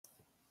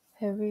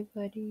Hey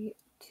everybody,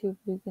 to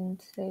begin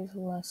today's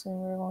lesson,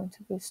 we're going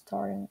to be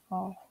starting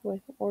off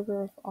with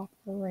order of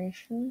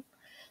operation.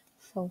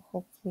 So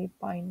hopefully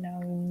by now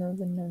you know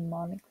the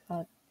mnemonic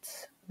that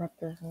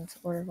represents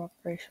order of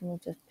operation,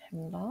 which is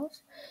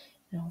PEMDAS.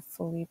 And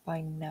hopefully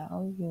by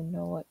now you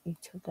know what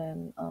each of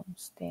them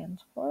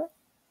stands for.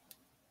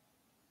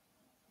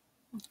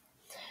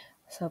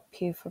 So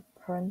P for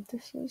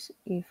parentheses,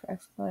 E for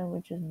exclamation,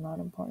 which is not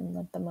important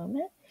at the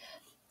moment.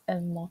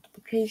 And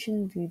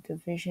multiplication, do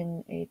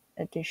division,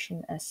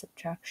 addition as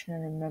subtraction,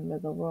 and remember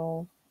the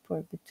rule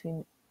for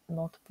between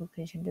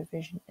multiplication,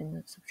 division,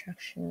 and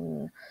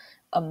subtraction,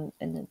 and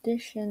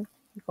addition,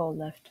 you go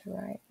left to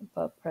right,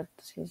 but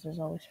parentheses is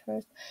always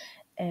first.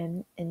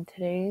 And in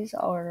today's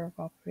order of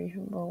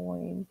operation, we're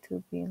going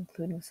to be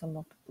including some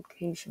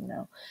multiplication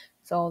now.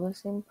 It's all the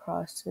same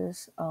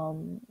process,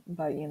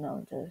 but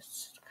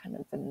just kind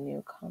of a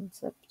new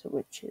concept,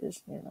 which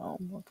is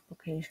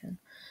multiplication.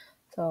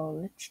 So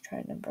let's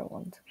try number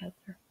one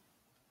together.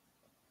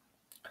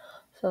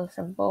 So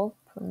simple.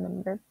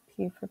 Remember,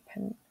 P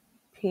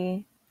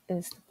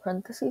is the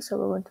parentheses, so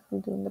we're going to be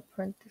doing the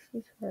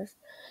parentheses first.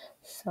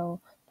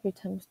 So 3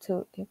 times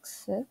 2 is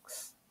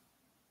 6.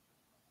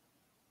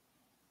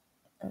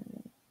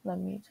 And let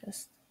me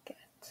just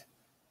get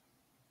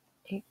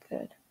a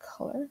good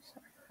color.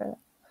 Sorry for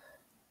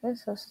that. Okay,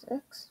 so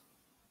 6.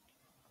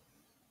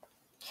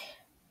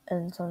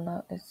 And so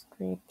now it's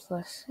 3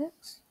 plus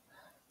 6,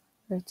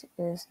 which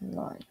is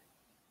 9.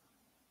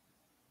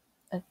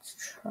 Let's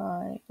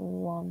try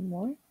one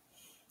more.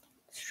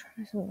 Let's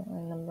try something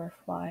like number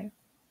 5.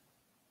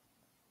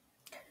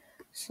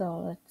 So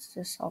let's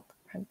just solve the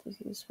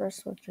parentheses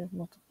first, which is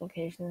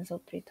multiplication.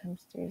 So 3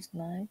 times 3 is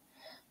 9.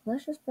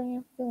 Let's just bring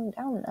everything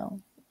down now.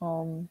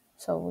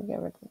 So we get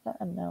rid of that,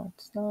 and now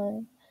it's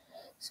 9.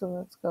 So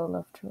let's go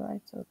left to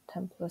right. So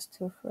 10 plus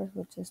 2 first,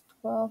 which is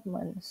 12,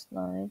 minus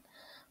 9,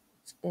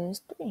 which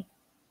is 3.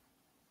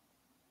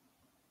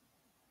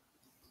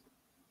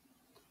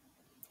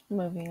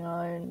 Moving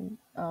on,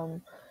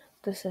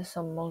 this is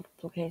some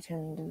multiplication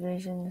and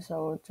division.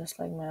 So just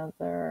like my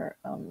other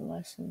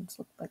lessons,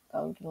 look like the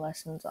other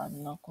lessons,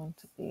 I'm not going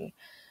to be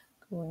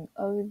going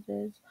over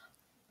this.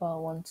 But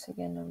once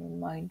again, a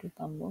reminder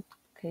that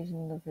multiplication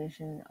and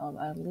division,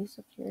 at least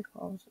up to year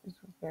 12, is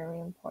very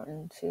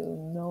important to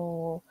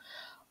know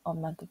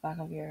at the back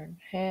of your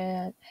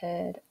head.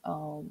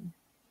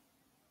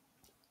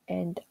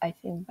 And I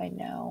think by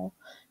now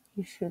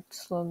you should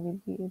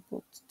slowly be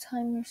able to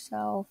time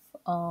yourself.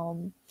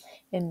 And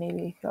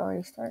maybe if you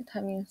already start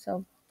timing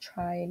yourself,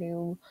 try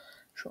to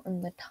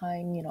shorten the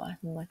time,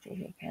 as much as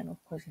you can. Of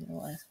course,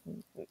 as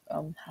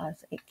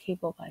has a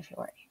cable as you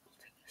are able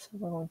to. So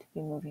we're going to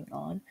be moving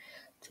on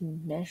to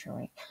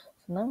measuring.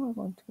 So now we're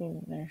going to be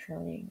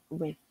measuring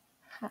with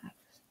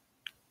halves.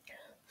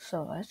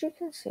 So as you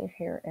can see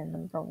here in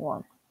number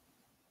 1,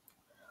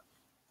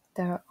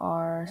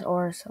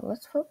 so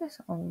let's focus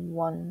on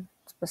one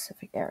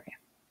specific area.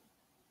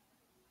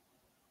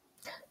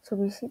 So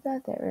we see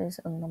that there is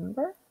a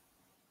number,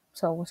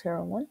 so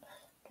 0, 1,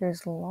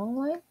 there's a long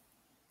line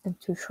and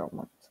 2 short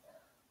ones.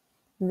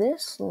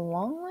 This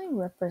long line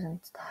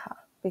represents the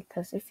half,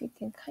 because if you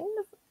can kind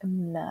of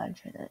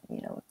imagine it,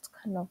 it's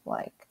kind of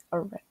like a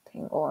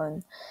rectangle,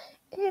 and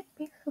it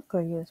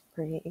basically is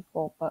pretty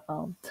equal, but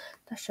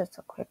that's just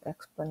a quick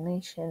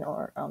explanation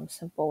or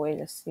simple way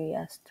to see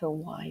as to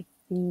why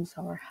these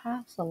are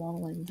halves, the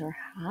long lines are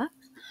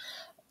halves.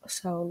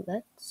 So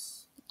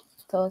let's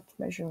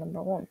measure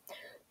number 1.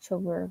 So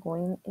we're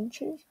going in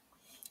inches.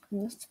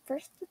 Let's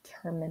first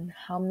determine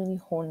how many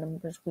whole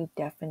numbers we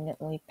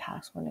definitely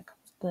pass when it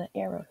comes to the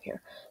arrow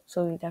here.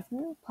 So we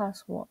definitely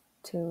pass 1,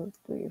 2,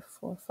 3,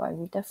 4, 5.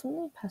 We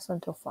definitely pass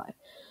until 5.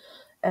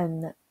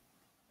 And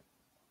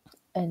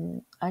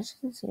as you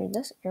can see,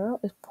 this arrow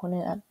is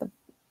pointed at the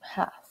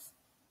half,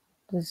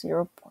 the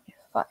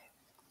 0.5.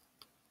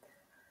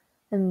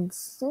 And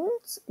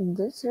since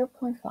this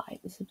 0.5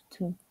 is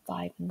between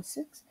 5 and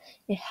 6,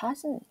 it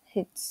hasn't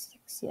hit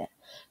 6 yet.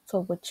 So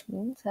which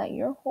means that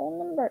your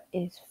whole number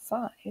is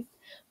 5,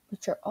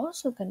 but you're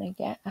also going to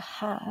get a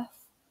half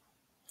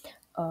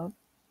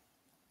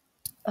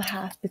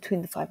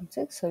between the 5 and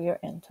 6. So your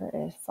answer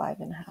is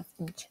 5.5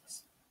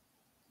 inches.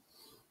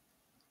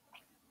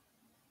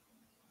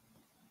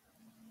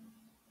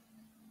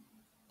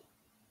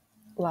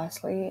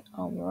 Lastly,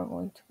 we're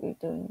going to be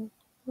doing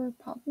word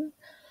problem.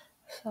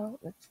 So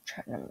let's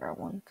try number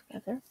 1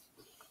 together.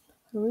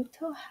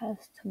 Rito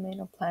has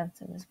tomato plants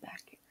in his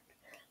backyard.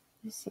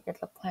 This year,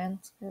 the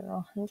plants grew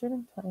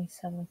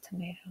 127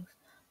 tomatoes.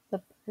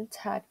 The birds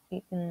had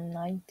eaten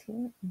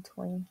 19 and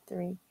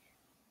 23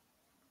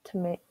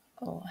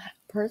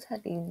 birds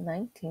had eaten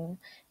 19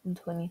 and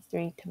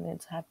 23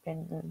 tomatoes had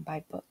been eaten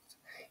by bugs.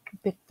 He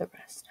picked the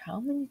rest.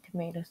 How many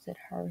tomatoes did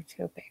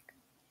Haruto pick?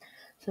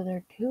 So there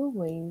are 2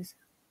 ways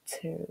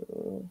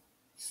to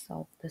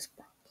solve this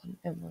problem,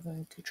 and we're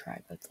going to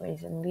try both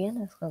ways. In the end,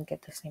 it's going to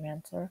get the same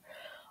answer.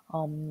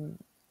 And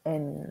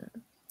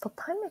the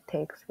time it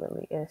takes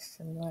really is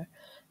similar,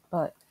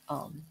 but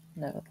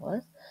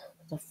nevertheless,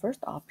 the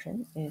first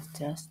option is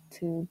just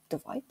to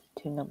divide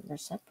the two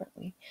numbers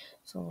separately.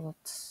 So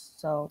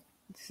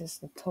this is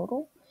the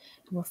total.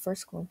 And we're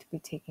first going to be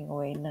taking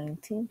away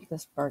 19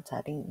 because birds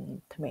had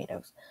eaten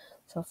tomatoes.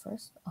 So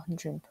first,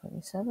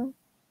 127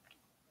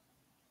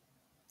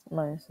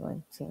 minus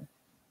 19,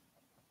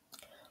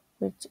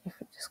 which if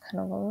you just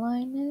kind of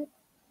align it,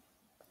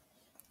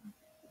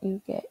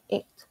 you get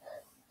 8.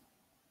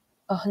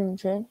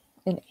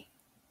 108.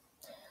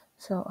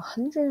 So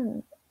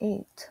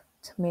 108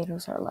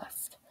 tomatoes are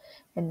left.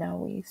 And now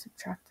we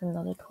subtract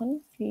another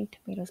 23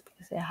 tomatoes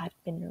because it had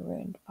been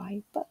ruined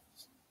by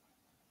bugs.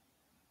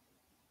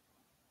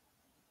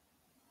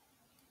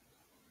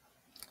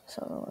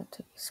 So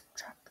to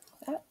subtract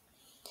that,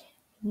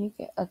 and you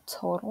get a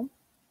total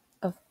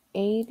of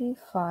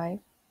 85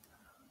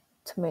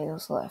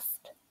 tomatoes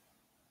left.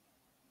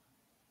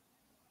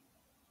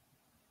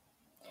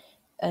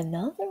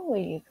 Another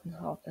way you can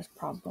solve this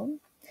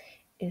problem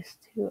is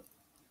to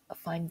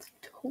find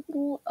the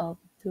total of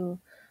the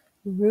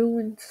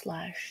ruined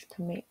the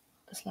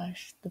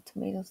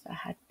tomatoes that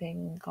had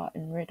been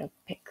gotten rid of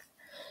pigs.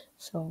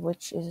 So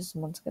which is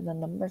once again the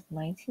numbers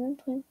 19 and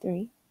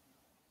 23,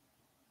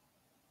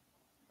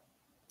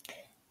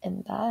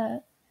 and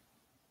that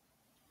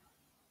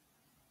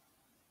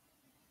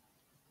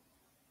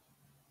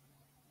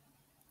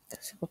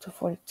is equal to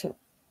 42.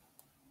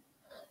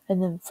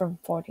 And then from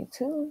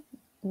 42,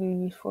 we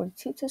use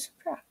 42 to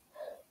subtract.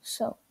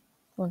 So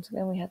once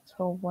again, we had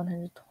total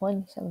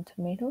 127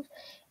 tomatoes,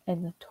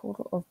 and the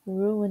total of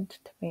ruined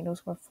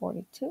tomatoes were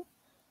 42. So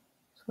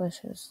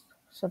let's just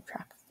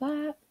subtract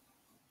that.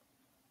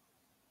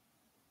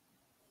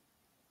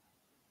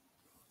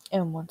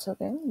 And once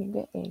again, you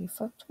get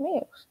 85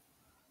 tomatoes.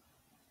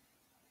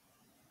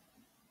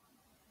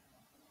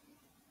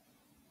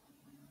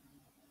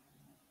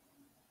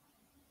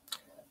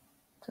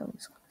 So I'm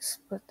just going to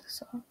split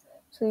this up.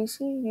 So you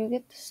see, you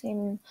get the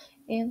same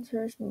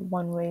answers.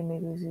 One way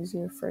maybe is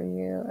easier for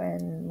you,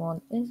 and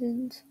one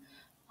isn't.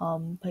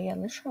 But yeah,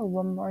 let's try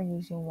one more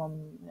using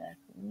one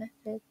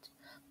method.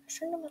 Let's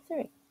try number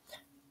 3.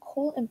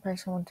 Cole and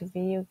Bryson went to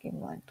video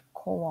game land.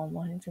 Cole won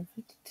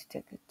 152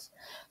 tickets.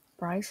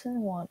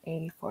 Bryson won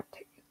 84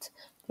 tickets.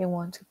 They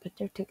want to put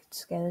their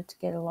tickets together to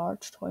get a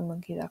large toy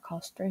monkey that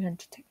costs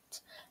 300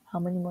 tickets. How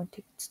many more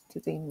tickets do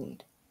they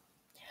need?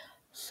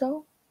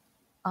 So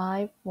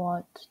I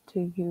want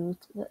to use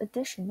the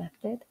addition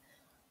method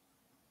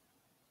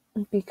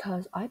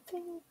because I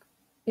think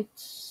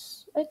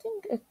it's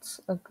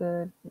a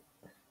good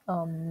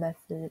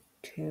method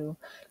to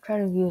try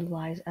to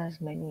utilize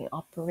as many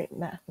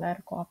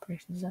mathematical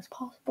operations as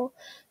possible.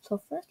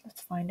 So first,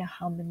 let's find out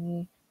how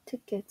many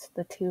tickets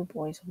the two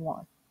boys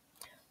won.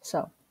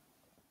 So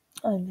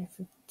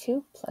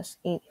 152 plus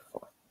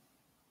 84.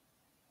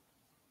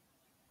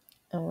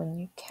 And when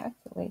you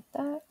calculate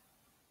that,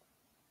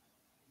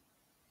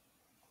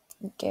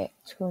 you get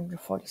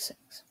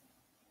 246.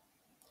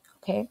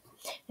 Okay,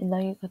 and now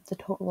you got the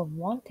total of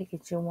one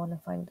tickets. You're going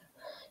to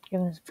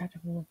subtract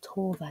it from the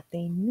total that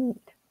they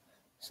need.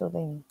 So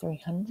they need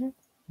 300,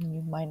 and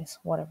you minus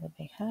whatever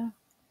they have.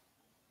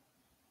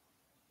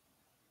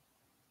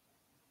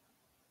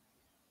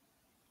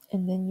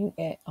 And then you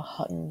get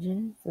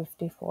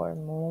 154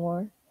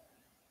 more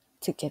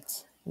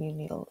tickets you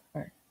need to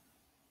earn.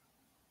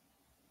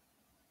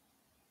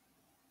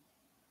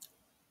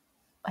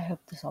 I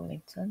hope this all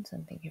made sense,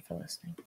 and thank you for listening.